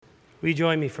Will you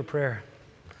join me for prayer?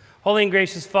 Holy and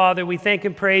gracious Father, we thank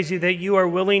and praise you that you are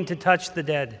willing to touch the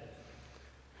dead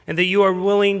and that you are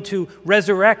willing to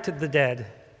resurrect the dead.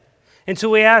 And so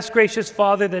we ask, gracious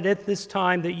Father, that at this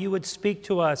time that you would speak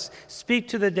to us, speak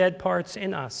to the dead parts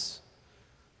in us,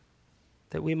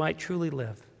 that we might truly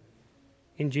live.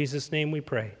 In Jesus' name we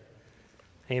pray.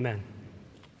 Amen.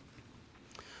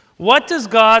 What does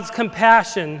God's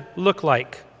compassion look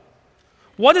like?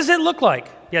 What does it look like?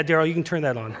 Yeah, Daryl, you can turn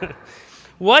that on.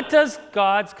 What does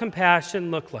God's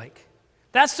compassion look like?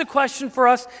 That's the question for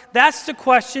us. That's the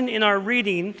question in our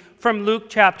reading from Luke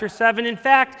chapter 7. In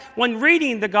fact, when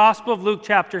reading the Gospel of Luke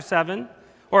chapter 7,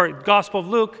 or Gospel of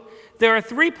Luke, there are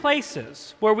three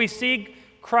places where we see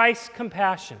Christ's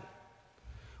compassion.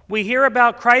 We hear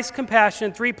about Christ's compassion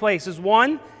in three places.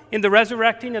 One, in the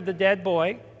resurrecting of the dead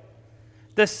boy.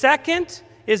 The second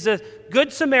is the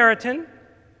Good Samaritan.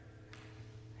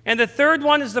 And the third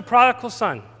one is the prodigal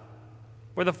son,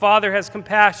 where the father has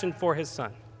compassion for his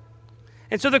son.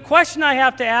 And so the question I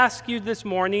have to ask you this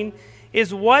morning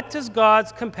is, what does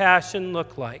God's compassion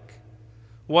look like?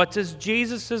 What does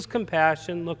Jesus'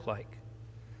 compassion look like?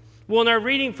 Well, in our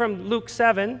reading from Luke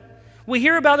 7, we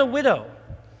hear about a widow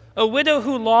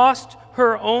who lost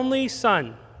her only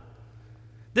son.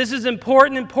 This is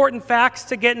important facts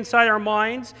to get inside our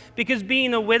minds, because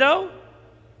being a widow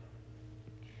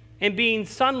and being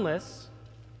sonless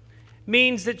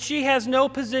means that she has no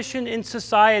position in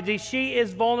society. She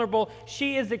is vulnerable.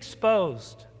 She is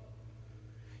exposed.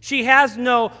 She has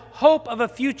no hope of a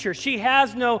future. She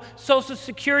has no Social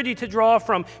Security to draw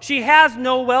from. She has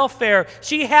no welfare.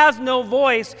 She has no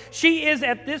voice. She is,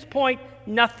 at this point,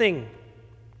 nothing.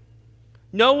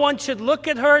 No one should look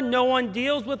at her. No one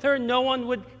deals with her. No one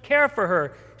would care for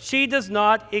her. She does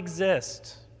not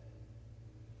exist.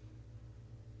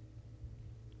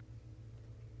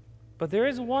 But there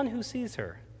is one who sees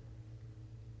her.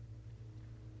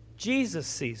 Jesus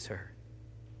sees her.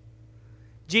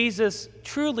 Jesus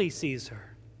truly sees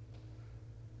her.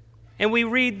 And we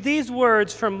read these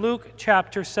words from Luke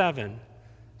chapter 7,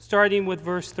 starting with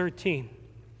verse 13.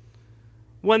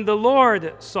 When the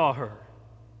Lord saw her,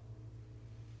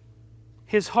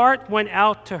 his heart went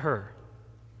out to her.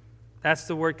 That's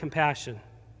the word compassion.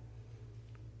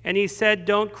 And he said,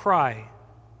 "Don't cry."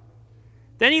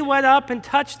 Then he went up and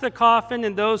touched the coffin,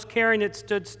 and those carrying it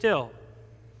stood still.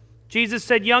 Jesus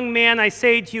said, "Young man, I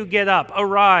say to you, get up,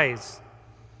 arise."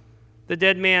 The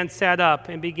dead man sat up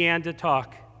and began to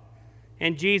talk,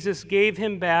 and Jesus gave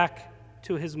him back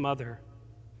to his mother.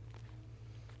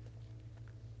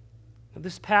 Now,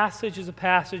 this passage is a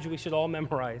passage we should all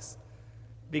memorize,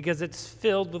 because it's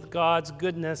filled with God's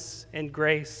goodness and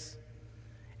grace.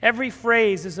 Every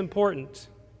phrase is important.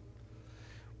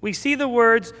 We see the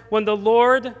words, when the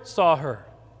Lord saw her.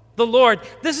 The Lord.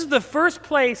 This is the first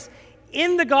place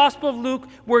in the Gospel of Luke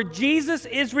where Jesus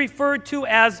is referred to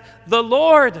as the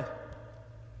Lord.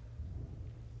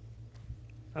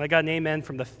 And I got an amen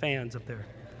from the fans up there.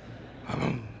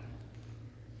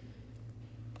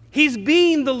 He's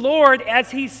being the Lord as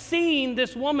he's seeing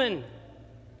this woman.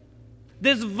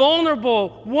 This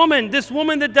vulnerable woman, this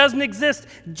woman that doesn't exist.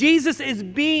 Jesus is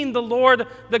being the Lord,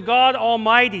 the God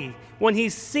Almighty, when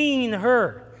he's seeing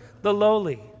her, the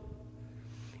lowly.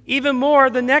 Even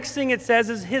more, the next thing it says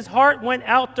is his heart went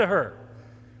out to her.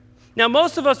 Now,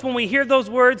 most of us, when we hear those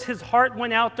words, his heart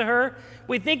went out to her,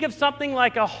 we think of something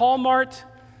like a Hallmark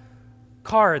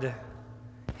card.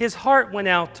 His heart went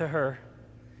out to her.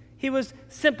 He was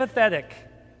sympathetic.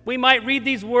 We might read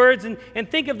these words and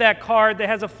think of that card that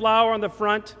has a flower on the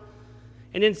front,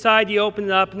 and inside you open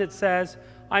it up and it says,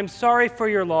 "I'm sorry for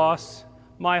your loss.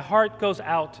 My heart goes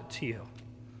out to you."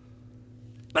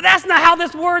 But that's not how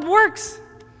this word works.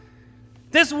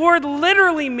 This word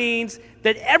literally means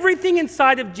that everything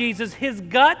inside of Jesus, his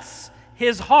guts,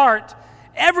 his heart,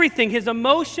 everything, his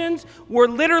emotions, were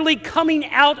literally coming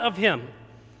out of him.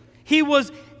 He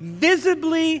was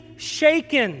visibly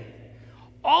shaken.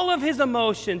 All of his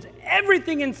emotions,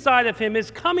 everything inside of him is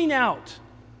coming out,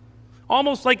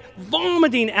 almost like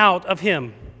vomiting out of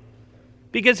him,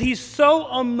 because he's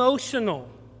so emotional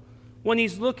when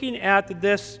he's looking at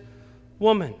this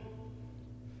woman.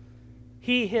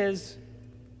 He is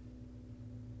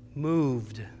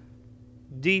moved,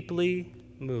 deeply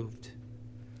moved.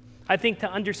 I think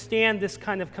to understand this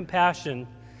kind of compassion,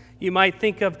 you might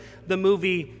think of the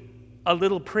movie A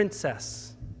Little Princess.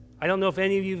 I don't know if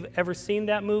any of you have ever seen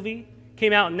that movie. It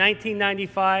came out in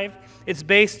 1995. It's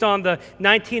based on the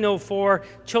 1904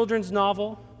 children's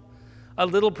novel, A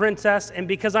Little Princess. And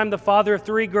because I'm the father of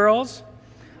 3 girls,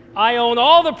 I own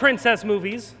all the princess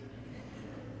movies.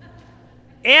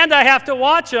 And I have to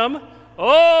watch them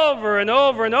over and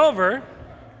over and over.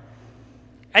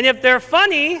 And if they're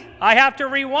funny, I have to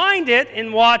rewind it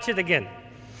and watch it again.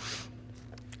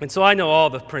 And so I know all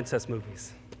the princess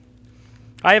movies.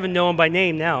 I even know them by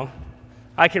name now.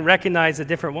 I can recognize the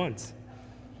different ones.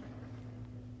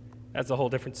 That's a whole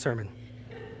different sermon.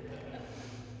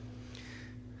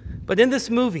 But in this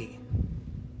movie,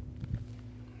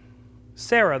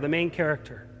 Sarah, the main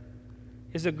character,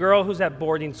 is a girl who's at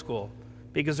boarding school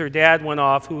because her dad went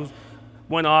off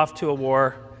to a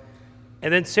war.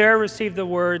 And then Sarah received the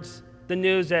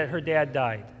news that her dad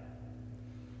died.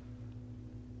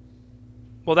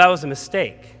 Well, that was a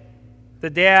mistake. The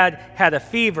dad had a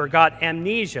fever, got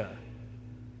amnesia,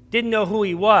 didn't know who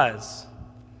he was.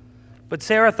 But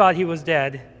Sarah thought he was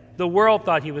dead. The world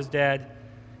thought he was dead.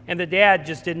 And the dad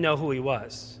just didn't know who he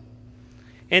was.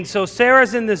 And so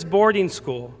Sarah's in this boarding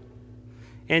school,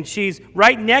 and she's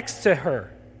right next to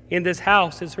her in this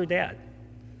house is her dad.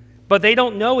 But they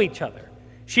don't know each other.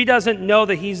 She doesn't know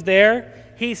that he's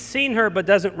there. He's seen her but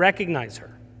doesn't recognize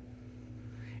her.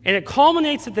 And it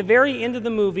culminates at the very end of the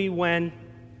movie when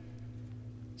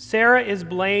Sarah is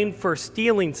blamed for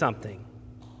stealing something.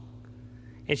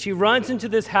 And she runs into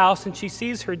this house and she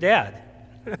sees her dad.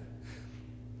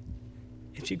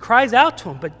 And she cries out to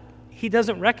him, but he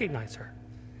doesn't recognize her.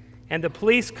 And the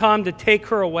police come to take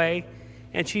her away,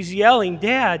 and she's yelling,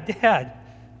 "Dad, Dad."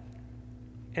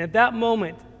 And at that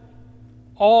moment,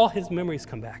 all his memories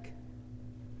come back.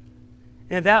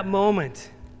 And at that moment,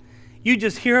 you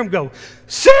just hear him go,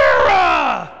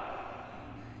 "Sarah!"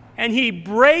 And he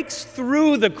breaks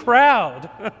through the crowd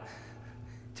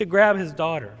to grab his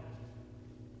daughter.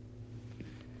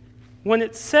 When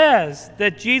it says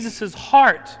that Jesus'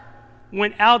 heart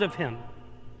went out of him,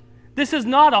 this is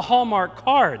not a Hallmark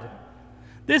card.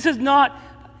 This is not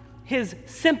his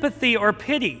sympathy or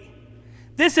pity.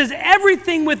 This is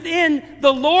everything within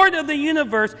the Lord of the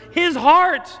universe, his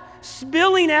heart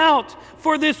spilling out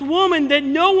for this woman that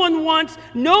no one wants,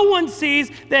 no one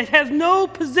sees, that has no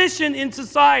position in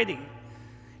society.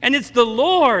 And it's the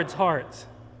Lord's heart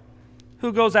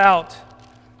who goes out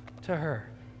to her.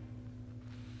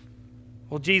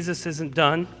 Well, Jesus isn't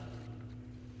done.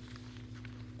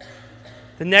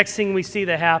 The next thing we see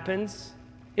that happens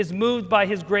is, moved by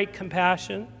his great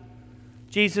compassion,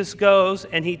 Jesus goes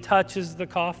and he touches the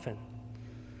coffin.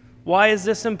 Why is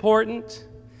this important?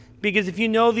 Because if you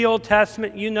know the Old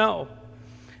Testament, you know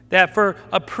that for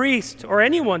a priest or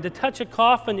anyone to touch a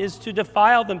coffin is to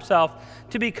defile themselves,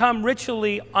 to become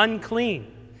ritually unclean.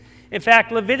 In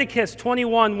fact, Leviticus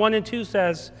 21, 1 and 2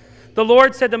 says, "The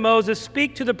Lord said to Moses,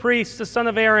 'Speak to the priests, the son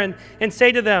of Aaron, and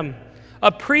say to them,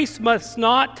 a priest must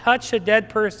not touch a dead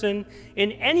person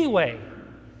in any way,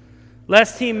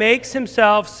 lest he makes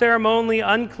himself ceremonially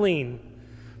unclean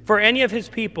for any of his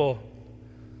people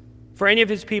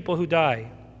who die,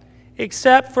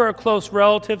 except for a close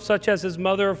relative such as his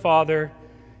mother or father,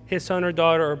 his son or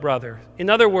daughter or brother.'" In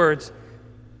other words,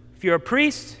 if you're a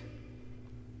priest,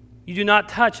 you do not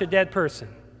touch a dead person.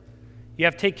 You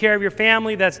have to take care of your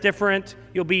family. That's different.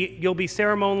 You'll be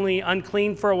ceremonially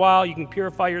unclean for a while. You can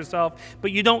purify yourself,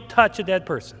 but you don't touch a dead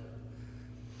person.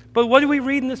 But what do we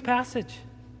read in this passage?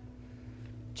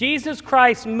 Jesus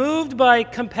Christ, moved by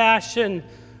compassion,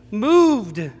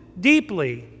 moved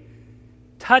deeply,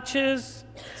 touches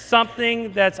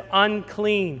something that's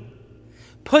unclean,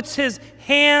 puts his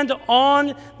hand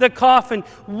on the coffin,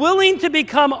 willing to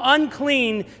become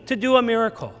unclean to do a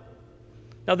miracle.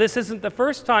 Now, this isn't the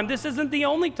first time. This isn't the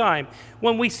only time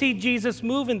when we see Jesus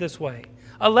move in this way.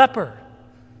 A leper,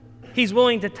 he's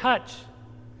willing to touch.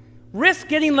 Risk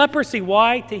getting leprosy.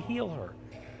 Why? To heal her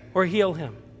or heal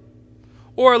him.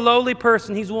 Or a lowly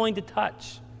person, he's willing to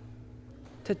touch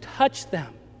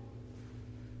them,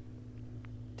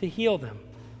 to heal them.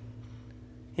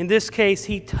 In this case,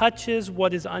 he touches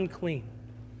what is unclean.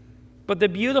 But the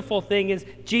beautiful thing is,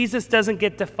 Jesus doesn't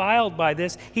get defiled by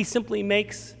this. He simply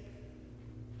makes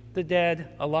the dead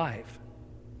alive.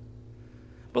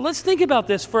 But let's think about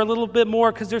this for a little bit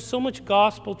more, because there's so much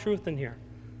gospel truth in here.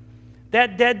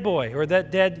 That dead boy or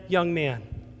that dead young man,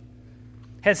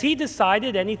 has he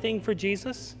decided anything for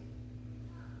Jesus?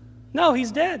 No,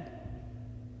 he's dead.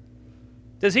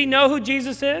 Does he know who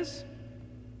Jesus is?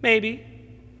 Maybe.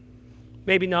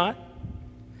 Maybe not.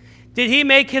 Did he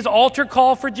make his altar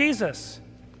call for Jesus?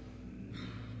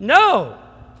 No.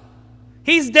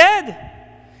 He's dead.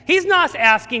 He's not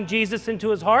asking Jesus into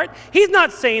his heart. He's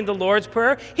not saying the Lord's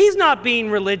Prayer. He's not being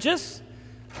religious.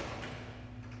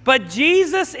 But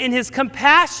Jesus, in his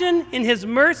compassion, in his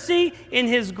mercy, in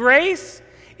his grace,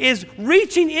 is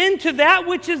reaching into that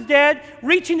which is dead,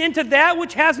 reaching into that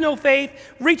which has no faith,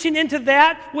 reaching into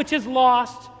that which is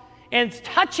lost, and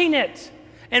touching it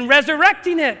and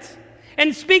resurrecting it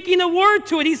and speaking a word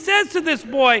to it. He says to this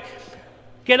boy,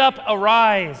 "Get up,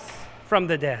 arise from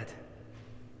the dead."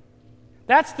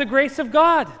 That's the grace of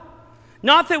God.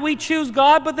 Not that we choose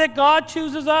God, but that God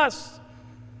chooses us.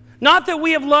 Not that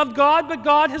we have loved God, but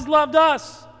God has loved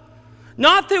us.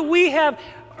 Not that we have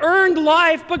earned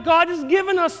life, but God has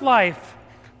given us life.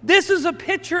 This is a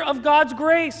picture of God's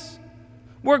grace,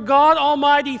 where God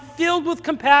Almighty, filled with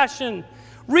compassion,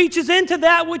 reaches into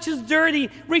that which is dirty,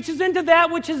 reaches into that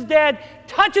which is dead,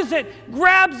 touches it,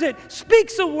 grabs it,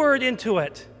 speaks a word into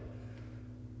it,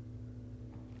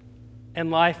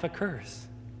 and life occurs.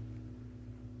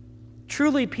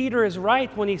 Truly, Peter is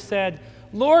right when he said,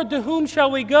 "Lord, to whom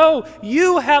shall we go?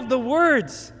 You have the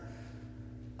words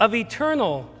of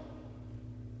eternal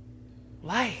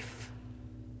life."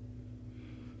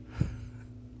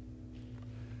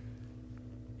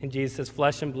 And Jesus says,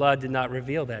 "Flesh and blood did not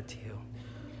reveal that to you."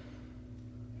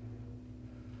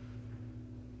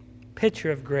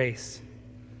 Picture of grace.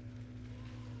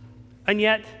 And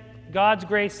yet, God's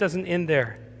grace doesn't end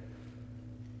there.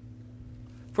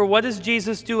 For what does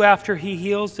Jesus do after he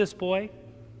heals this boy?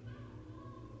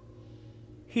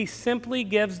 He simply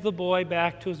gives the boy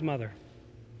back to his mother.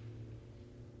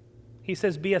 He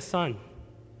says, "Be a son."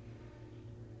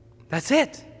 That's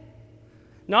it.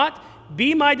 Not,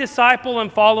 "Be my disciple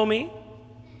and follow me."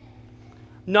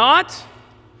 Not,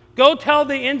 "Go tell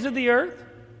the ends of the earth,"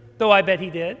 though I bet he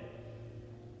did.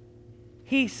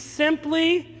 He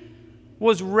simply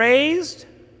was raised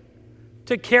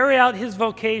to carry out his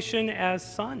vocation as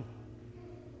son.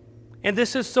 And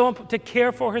this is so important, to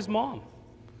care for his mom,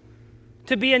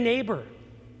 to be a neighbor.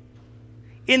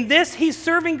 In this, he's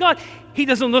serving God. He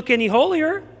doesn't look any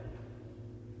holier.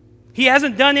 He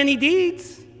hasn't done any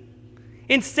deeds.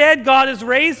 Instead, God has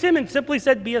raised him and simply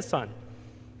said, "Be a son."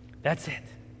 That's it.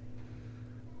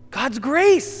 God's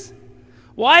grace.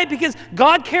 Why? Because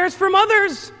God cares for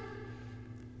mothers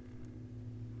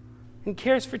and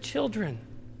cares for children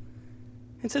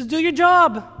and says, "Do your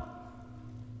job."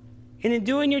 And in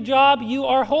doing your job, you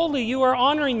are holy. You are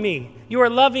honoring me. You are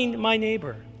loving my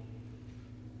neighbor.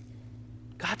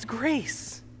 God's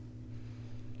grace.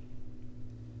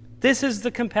 This is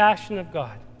the compassion of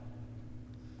God.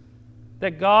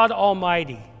 That God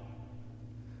Almighty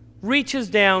reaches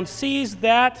down, sees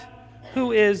that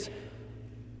who is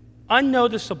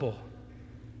unnoticeable,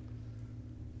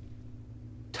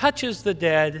 touches the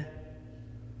dead,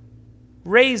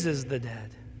 raises the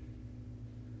dead,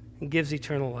 and gives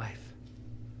eternal life.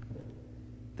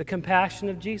 The compassion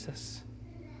of Jesus.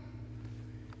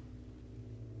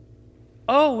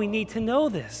 Oh, we need to know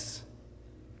this.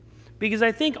 Because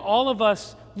I think all of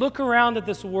us look around at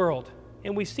this world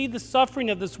and we see the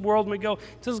suffering of this world and we go,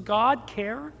 "Does God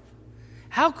care?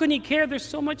 How can he care? There's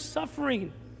so much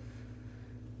suffering."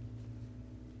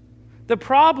 The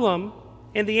problem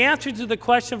and the answer to the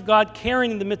question of God caring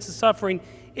in the midst of suffering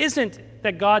isn't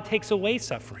that God takes away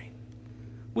suffering.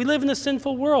 We live in a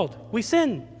sinful world. We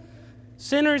sin.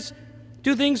 Sinners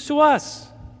do things to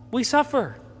us. We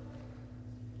suffer.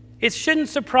 It shouldn't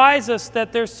surprise us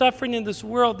that there's suffering in this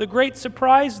world. The great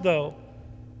surprise, though,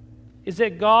 is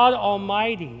that God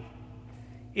Almighty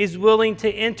is willing to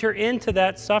enter into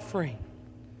that suffering,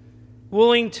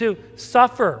 willing to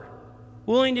suffer,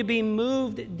 willing to be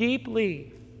moved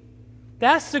deeply.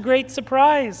 That's the great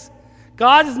surprise.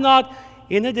 God is not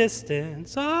in a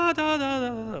distance,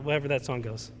 whatever that song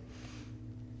goes.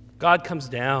 God comes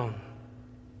down,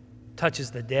 touches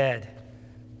the dead,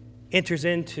 enters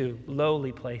into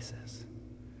lowly places.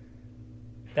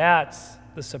 That's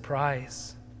the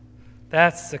surprise.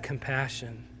 That's the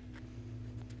compassion.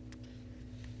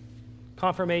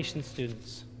 Confirmation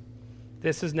students,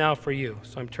 this is now for you,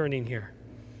 so I'm turning here.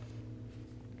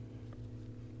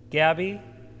 Gabby,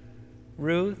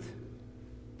 Ruth,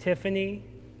 Tiffany,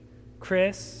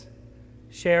 Chris,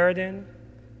 Sheridan,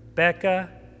 Becca,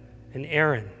 and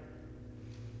Aaron.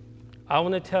 I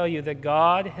want to tell you that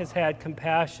God has had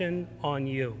compassion on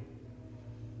you.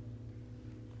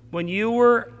 When you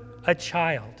were a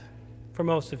child, for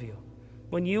most of you,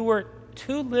 when you were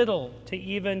too little to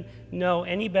even know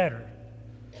any better,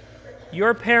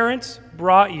 your parents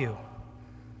brought you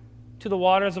to the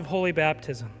waters of holy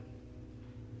baptism.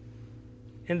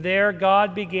 And there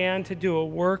God began to do a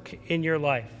work in your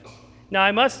life. Now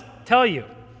I must tell you,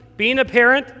 being a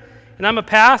parent, and I'm a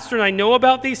pastor and I know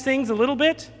about these things a little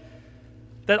bit,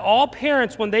 that all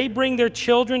parents, when they bring their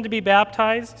children to be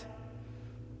baptized,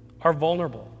 are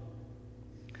vulnerable.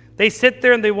 They sit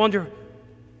there and they wonder,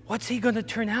 what's he going to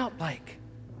turn out like?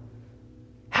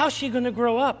 How's she going to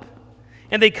grow up?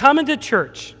 And they come into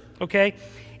church, okay,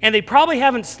 and they probably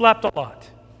haven't slept a lot.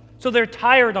 So they're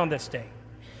tired on this day.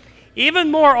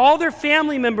 Even more, all their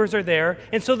family members are there,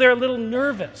 and so they're a little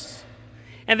nervous.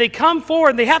 And they come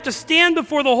forward, and they have to stand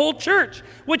before the whole church,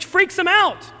 which freaks them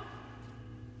out.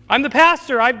 I'm the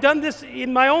pastor. I've done this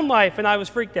in my own life, and I was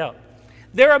freaked out.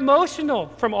 They're emotional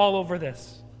from all over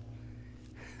this.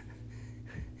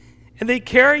 And they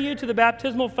carry you to the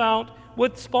baptismal fount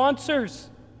with sponsors,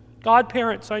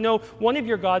 godparents. I know one of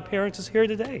your godparents is here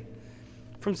today.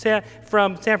 From San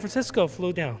Francisco,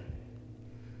 flew down.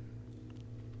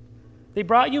 They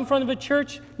brought you in front of a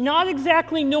church, not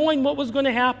exactly knowing what was going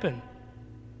to happen,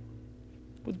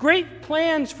 with great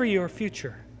plans for your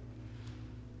future.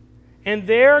 And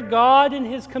there, God in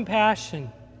His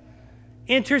compassion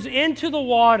enters into the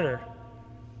water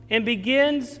and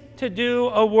begins to do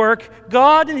a work.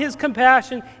 God in His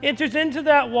compassion enters into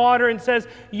that water and says,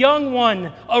 "Young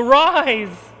one,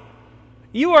 arise.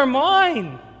 You are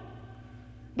mine."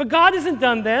 But God isn't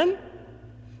done then.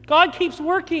 God keeps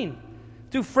working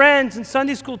through friends and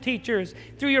Sunday school teachers,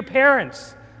 through your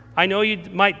parents. I know you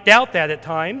might doubt that at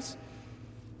times,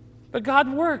 but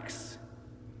God works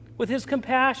with His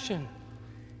compassion,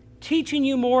 teaching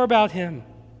you more about Him.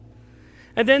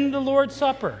 And then the Lord's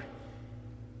Supper,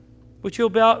 which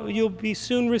you'll be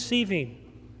soon receiving.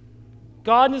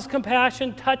 God in His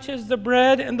compassion touches the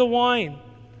bread and the wine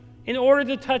in order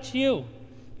to touch you,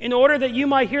 in order that you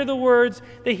might hear the words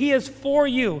that He is for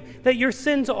you, that your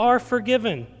sins are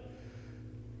forgiven.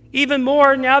 Even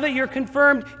more, now that you're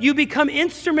confirmed, you become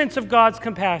instruments of God's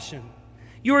compassion.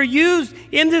 You are used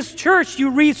in this church.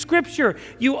 You read Scripture.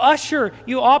 You usher.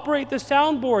 You operate the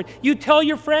soundboard. You tell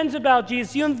your friends about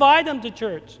Jesus. You invite them to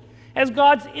church as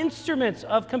God's instruments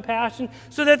of compassion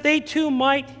so that they too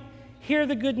might hear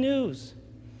the good news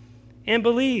and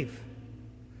believe.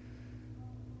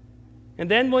 And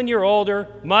then when you're older,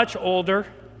 much older,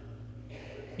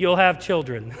 you'll have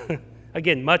children.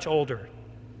 Again, much older.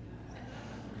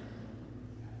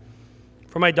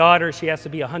 For my daughter, she has to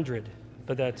be 100,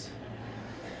 but that's...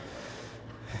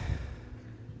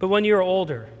 But when you're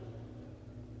older,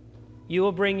 you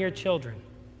will bring your children,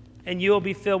 and you will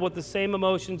be filled with the same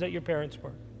emotions that your parents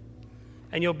were,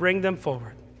 and you'll bring them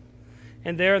forward.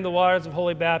 And there in the waters of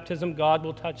holy baptism, God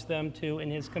will touch them too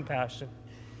in His compassion,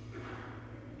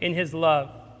 in His love.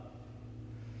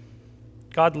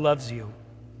 God loves you.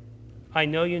 I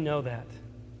know you know that,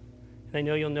 and I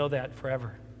know you'll know that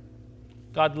forever.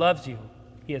 God loves you.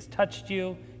 He has touched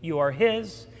you. You are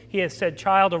His. He has said,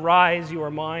 "Child, arise, you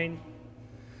are mine."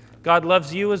 God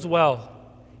loves you as well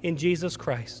in Jesus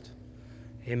Christ.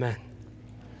 Amen.